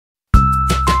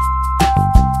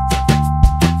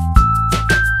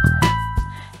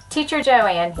Teacher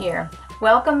Joanne here.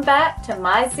 Welcome back to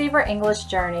my Zebra English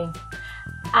journey.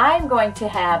 I'm going to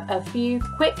have a few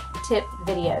quick tip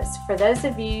videos for those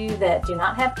of you that do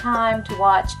not have time to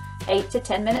watch 8 to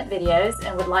 10 minute videos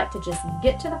and would like to just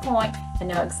get to the point and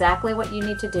know exactly what you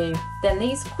need to do. Then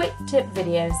these quick tip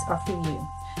videos are for you.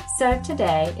 So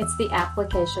today it's the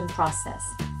application process.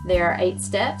 There are 8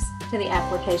 steps to the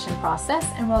application process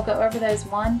and we'll go over those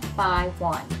one by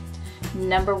one.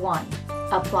 Number 1,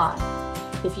 apply.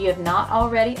 If you have not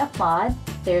already applied,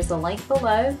 there's a link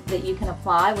below that you can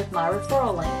apply with my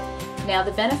referral link. Now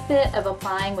the benefit of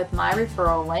applying with my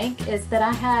referral link is that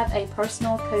I have a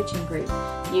personal coaching group.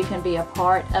 You can be a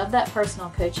part of that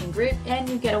personal coaching group and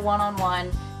you get a one-on-one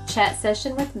chat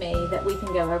session with me that we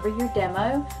can go over your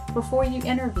demo before you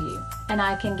interview, and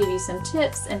I can give you some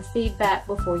tips and feedback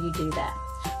before you do that.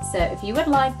 So if you would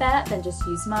like that, then just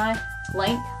use my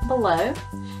link below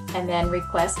and then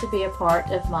request to be a part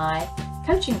of my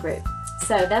coaching group.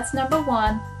 So that's number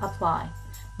 1, apply.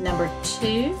 Number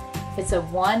 2, it's a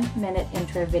 1-minute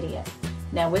intro video.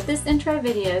 Now with this intro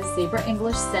video, Zebra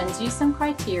English sends you some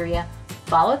criteria.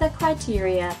 Follow the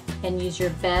criteria and use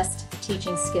your best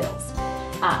teaching skills.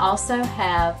 I also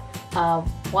have a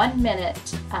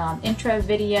 1-minute intro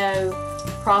video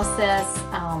process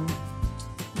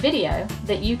video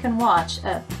that you can watch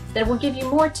that will give you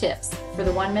more tips for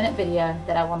the 1-minute video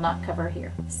that I will not cover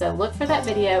here. So look for that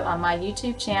video on my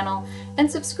YouTube channel and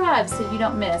subscribe so you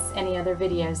don't miss any other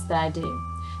videos that I do.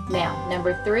 Now,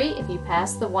 number 3, if you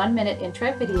pass the 1-minute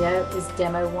intro video, is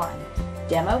Demo 1.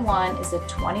 Demo 1 is a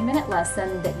 20-minute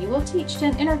lesson that you will teach to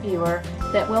an interviewer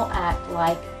that will act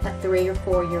like a 3 or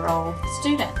 4-year-old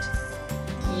student.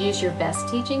 Use your best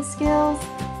teaching skills.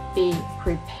 Be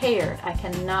prepared. I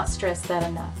cannot stress that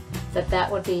enough. But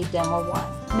that would be Demo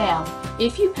 1. Now,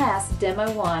 if you pass Demo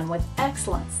 1 with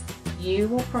excellence, you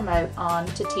will promote on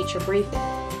to teacher briefing.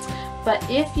 But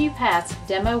if you pass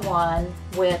Demo 1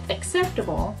 with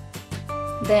acceptable,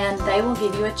 then they will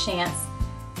give you a chance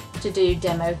to do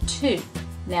Demo 2.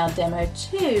 Now, Demo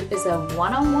 2 is a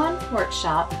one-on-one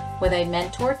workshop with a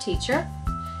mentor teacher,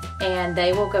 and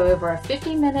they will go over a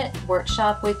 50-minute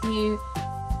workshop with you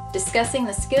discussing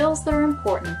the skills that are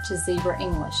important to Zebra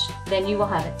English. Then you will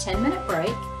have a 10-minute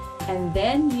break, and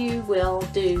then you will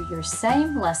do your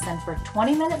same lesson for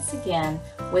 20 minutes again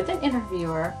with an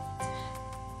interviewer,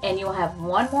 and you will have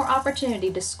one more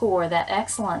opportunity to score that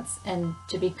excellence and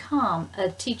to become a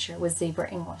teacher with Zebra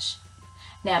English.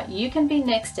 Now you can be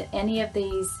next at any of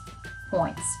these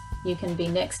points. You can be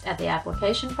next at the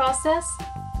application process,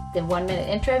 the 1-minute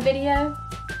intro video,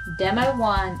 Demo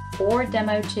 1, or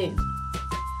Demo 2.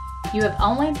 You have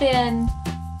only been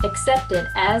accepted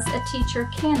as a teacher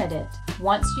candidate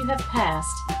once you have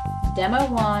passed Demo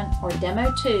 1 or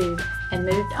Demo 2 and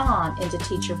moved on into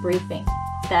teacher briefing.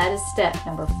 That is step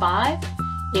number 5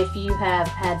 if you have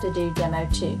had to do Demo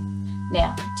 2.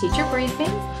 Now, teacher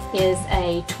briefing is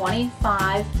a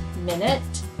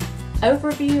 25-minute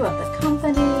overview of the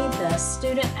company, the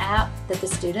student app that the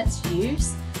students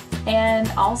use, and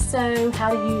also how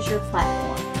to use your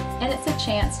platform. And it's a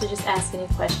chance to just ask any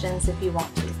questions if you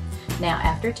want to. Now,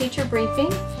 after teacher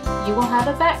briefing, you will have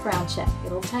a background check.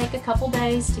 It'll take a couple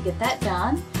days to get that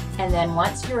done, and then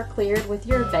once you're cleared with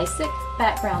your basic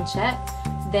background check,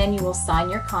 then you will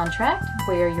sign your contract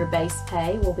where your base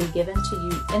pay will be given to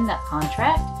you in that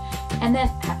contract. And then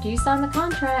after you sign the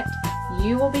contract,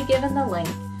 you will be given the link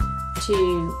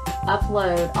to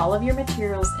upload all of your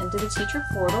materials into the teacher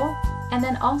portal, and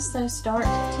then also start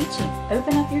teaching.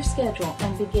 Open up your schedule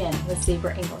and begin with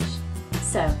Zebra English.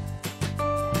 So,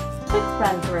 quick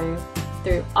run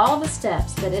through all the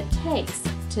steps that it takes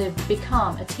to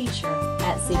become a teacher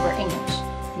at Zebra English.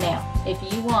 Now, if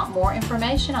you want more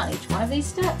information on each one of these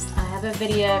steps, I have a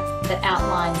video that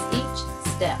outlines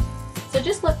each step. So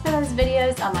just look for those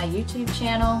videos on my YouTube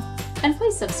channel, and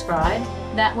please subscribe.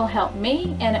 That will help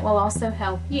me, and it will also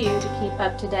help you to keep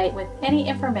up to date with any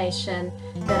information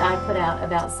that I put out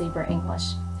about Zebra English.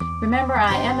 Remember,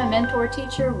 I am a mentor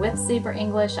teacher with Zebra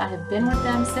English. I have been with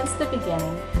them since the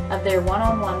beginning of their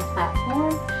one-on-one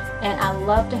platform, and I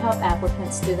love to help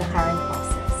applicants through the hiring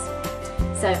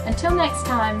process. So until next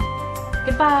time,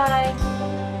 goodbye.